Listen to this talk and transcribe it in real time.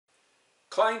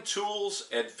Klein Tools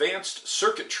Advanced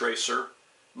Circuit Tracer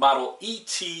model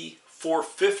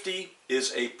ET450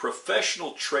 is a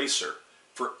professional tracer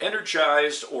for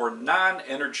energized or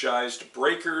non-energized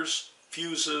breakers,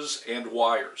 fuses, and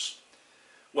wires.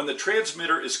 When the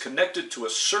transmitter is connected to a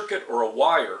circuit or a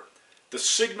wire, the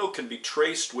signal can be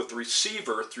traced with the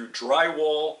receiver through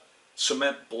drywall,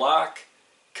 cement block,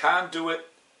 conduit,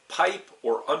 pipe,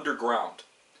 or underground.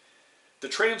 The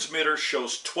transmitter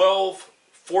shows 12,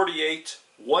 48,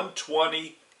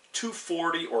 120,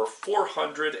 240, or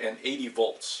 480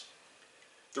 volts.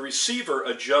 The receiver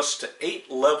adjusts to 8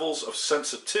 levels of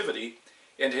sensitivity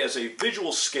and has a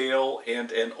visual scale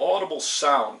and an audible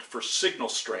sound for signal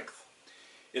strength.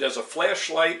 It has a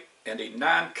flashlight and a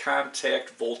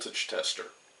non-contact voltage tester.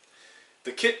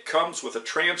 The kit comes with a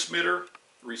transmitter,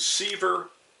 receiver,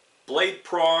 blade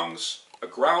prongs, a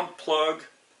ground plug,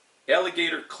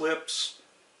 alligator clips,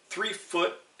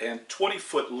 3-foot and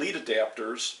 20-foot lead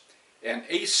adapters, an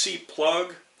AC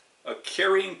plug, a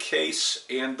carrying case,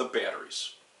 and the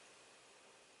batteries.